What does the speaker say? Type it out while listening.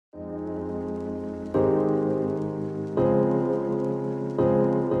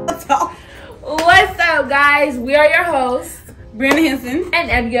guys? We are your hosts, Brandon Henson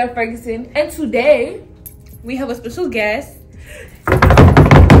and Abigail Ferguson, and today we have a special guest,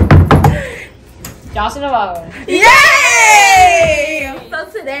 Josalyn Arujo. Yay! So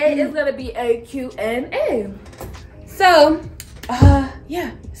today is gonna be a Q&A. So,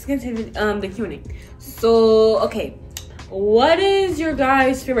 it's gonna take the Q&A. So, okay, what is your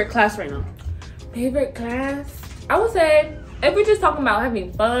guys' favorite class right now? Favorite class? I would say if we're just talking about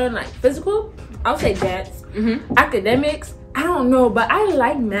having fun, like physical, I would say dance. Academics, I don't know, but I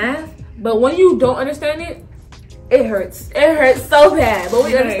like math. But when you don't understand it, it hurts. It hurts so bad. But when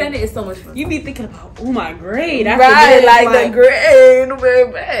you understand it, it's so much fun. You be thinking about, oh, my grade. Right, like the grade,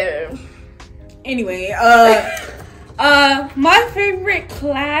 baby. Anyway, my favorite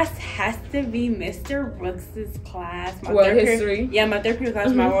class has to be Mr. Brooks's class. My World history. Yeah, my third period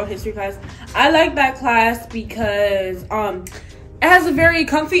class, my world history class. I like that class because it has a very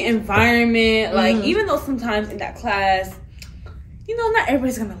comfy environment. Like, even though sometimes in that class, you know, not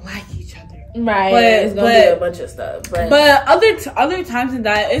everybody's gonna like each other. Right, it's gonna be a bunch of stuff. But other times in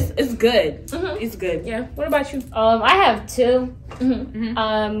that, it's good. It's good. Yeah. What about you? I have two.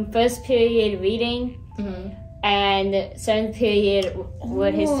 First period reading, and second period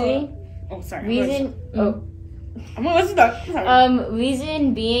world history. Oh, sorry. Reason.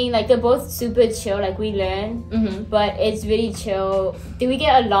 Reason being, like, they're both super chill. Like, we learn, but it's really chill. Do we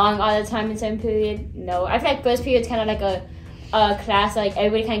get along all the time in second period? No. I feel like first period's kind of like a class, like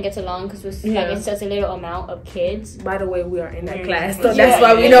everybody kind of gets along because like it's such a little amount of kids. By the way, we are in that class, so that's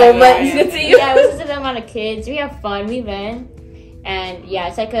why we know. But you continue. Yeah, it's just a little amount of kids. We have fun. We learn, and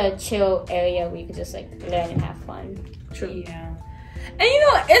it's like a chill area where you can just like learn and have fun. True. Yeah. And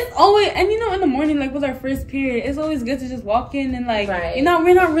it's always, in the morning, like with our first period, it's always good to just walk in and like,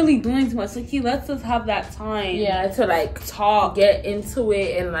 we're not really doing too much. So he lets us have that time. Yeah, to like talk, get into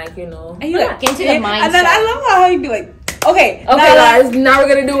it, and like, and get into the mindset. And then I love how he'd be like, okay, guys, now we're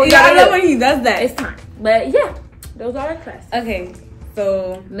gonna do what I love when he does that. It's time. But yeah, those are our classes. Okay,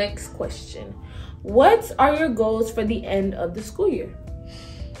 so next question. What are your goals for the end of the school year?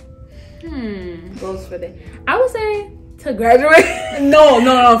 Goals for I would say to graduate. No,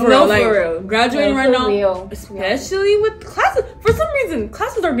 for real. For real. Graduating right now, real. Especially with classes. For some reason,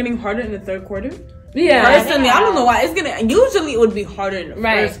 classes are getting harder in the third quarter. Yeah. Personally, I don't know why. Usually it would be harder in the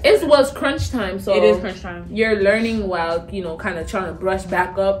first. It was crunch time, so it is crunch time. You're learning while, kind of trying to brush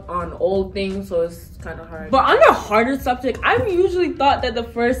back up on old things, so it's kind of hard. But on the harder subject, I've usually thought that the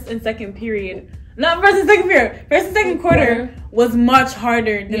first and second period, not first and second period, first and second quarter was much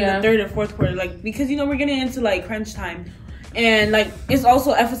harder than the third and fourth quarter. Like, because, we're getting into, like, crunch time. And, like, it's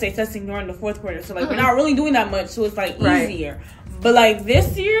also FSA testing during the fourth quarter. So, like, we're not really doing that much, so it's, like, easier. But, like,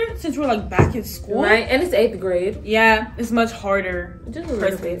 this year, since we're, like, back in school. Right, and it's 8th grade. Yeah, it's much harder. Just a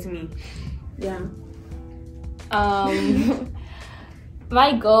little bit to me. Yeah.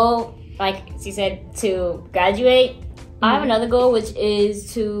 My goal, like she said, to graduate. I have another goal, which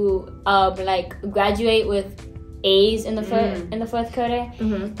is to, graduate with A's in the fourth quarter,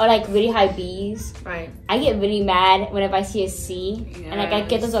 or like really high B's. Right. I get really mad whenever I see a C, and like I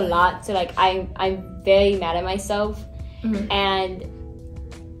get those a lot. So like I'm very mad at myself, and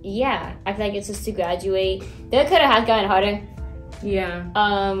I feel like it's just to graduate. The quarter has gotten harder. Yeah.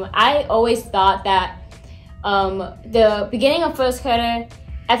 I always thought that the beginning of first quarter,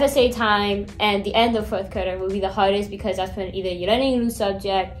 FSA time, and the end of fourth quarter will be the hardest because that's when either you're learning a new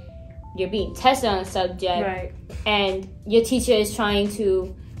subject, you're being tested on a subject, and your teacher is trying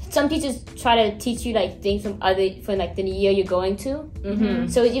to. Some teachers try to teach you like things from the year you're going to.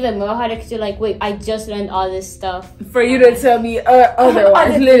 So it's even more harder because you're like, wait, I just learned all this stuff for you to tell me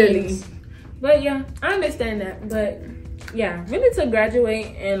otherwise, literally. But yeah, I understand that. But yeah, really to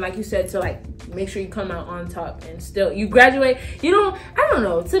graduate and like you said, to like make sure you come out on top and still you graduate. I don't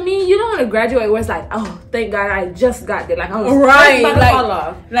know. To me, you don't want to graduate where it's like, oh, thank God I just got there. Like I was about to fall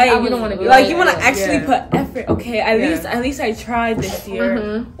off. Like you don't want to be like you want to actually put effort. Okay, at least I tried this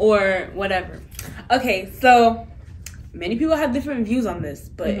year or whatever. Okay, so many people have different views on this,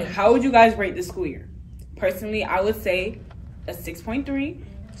 but how would you guys rate this school year? Personally, I would say a 6.3.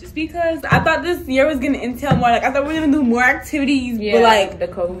 Just because I thought this year was gonna entail more, like I thought we were gonna do more activities, but like the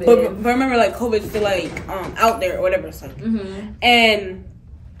COVID. But remember, like COVID's still like out there or whatever. So, and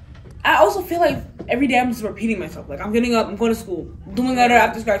I also feel like every day I'm just repeating myself. Like I'm getting up, I'm going to school, doing other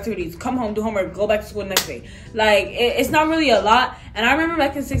after school activities, come home, do homework, go back to school the next day. Like it's not really a lot. And I remember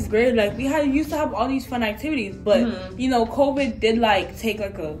back in 6th grade, like we used to have all these fun activities, but COVID did like take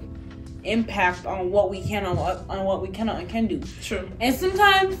like a impact on what we can on what we cannot and can do. True. And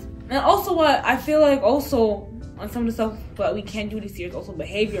sometimes, and also what I feel like also on some of the stuff but we can't do this year, also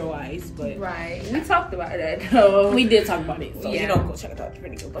behavior wise. But right, we talked about that though. We did talk about it, so you know, go check it out. It's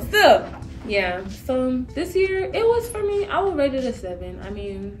pretty good, but still, yeah. So this year it was, for me, I would rate it a 7. I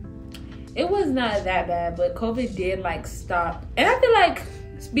mean, it was not that bad, but COVID did like stop, and I feel like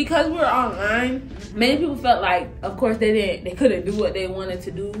because we're online, many people felt like, of course, they couldn't do what they wanted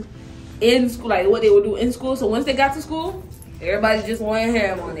to do in school, like what they would do in school. So once they got to school, everybody just wanted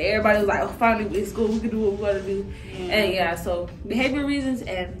hair on it. Everybody was like, oh, finally we're in school, we can do what we want to do. And yeah, so behavior reasons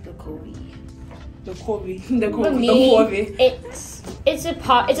and the COVID. It's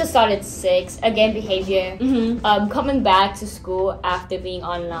a solid 6. Again, behavior. Coming back to school after being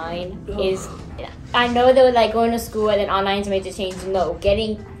online is, I know they were like going to school and then online's a major change. No,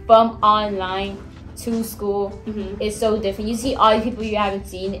 getting from online to school is so different. You see all the people you haven't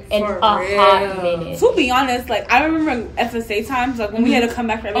seen in a hot minute. To be honest, like I remember FSA times, like when we had to come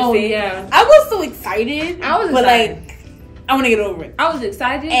back for FSA. Oh yeah, I was so excited. But like I want to get over it. I was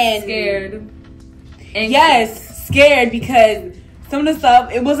excited and scared. Yes, scared because some of the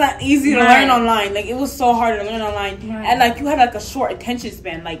stuff, it wasn't easy to learn online. Like, it was so hard to learn online. Right. And, like, you had, like, a short attention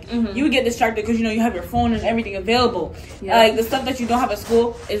span. Like, you would get distracted because, you know, you have your phone and everything available. Yeah. Like, the stuff that you don't have at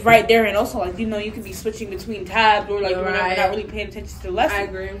school is right there. And also, like, you know, you could be switching between tabs or, like, you're not really paying attention to the lesson. I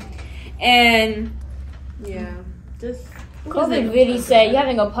agree. And, yeah, just... COVID really said, "You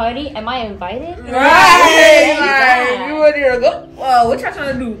having a party? Am I invited?" Right. You want to go? Well, what y'all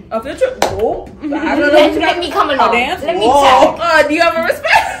trying to do? A field trip? No. I don't know. Let me come along. Dance? Let me tag. Do you have a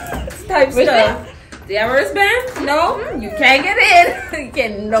wristband? Type stuff. Do you have a wristband? No. You can't get in. You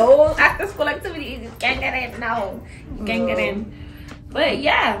can no after school activities. You can't get in. No. You can't get in. But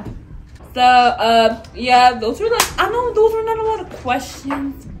yeah. So yeah, those were like, I know those were not a lot of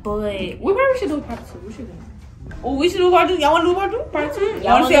questions, but we probably should do a part 2. We should do. Oh, we should do part 2. Y'all want to do part 2? Part 2?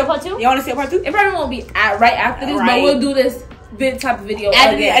 Y'all want to see a part 2? Y'all want to see a part 2? It probably won't be right after this, but we'll do this type of video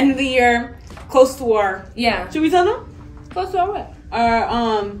at the end of the year, close to our. Yeah. Should we tell them? Close to our what?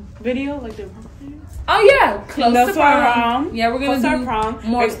 Our video, like the. Oh yeah, close to our prom. Yeah, we're gonna do prom.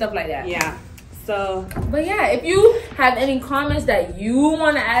 More stuff like that. Yeah. So, but yeah, if you have any comments that you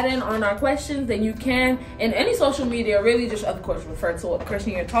want to add in on our questions, then you can in any social media. Really, just of course refer to what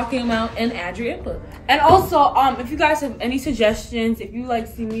person you're talking about and add your input. And also, if you guys have any suggestions, if you like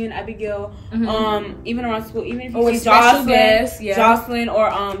see me and Abigail, even around school, even if you see Josalyn or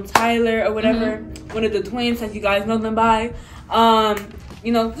Tyler or whatever, one of the twins, as you guys know them by,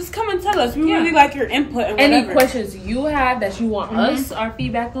 you know, just come and tell us. We really like your input and whatever. Any questions you have that you want us, our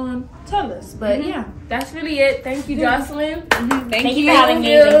feedback on, tell us. But yeah, that's really it. Thank you, Josalyn. Thank you for having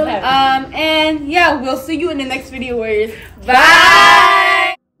me. And yeah, we'll see you in the next video. Bye.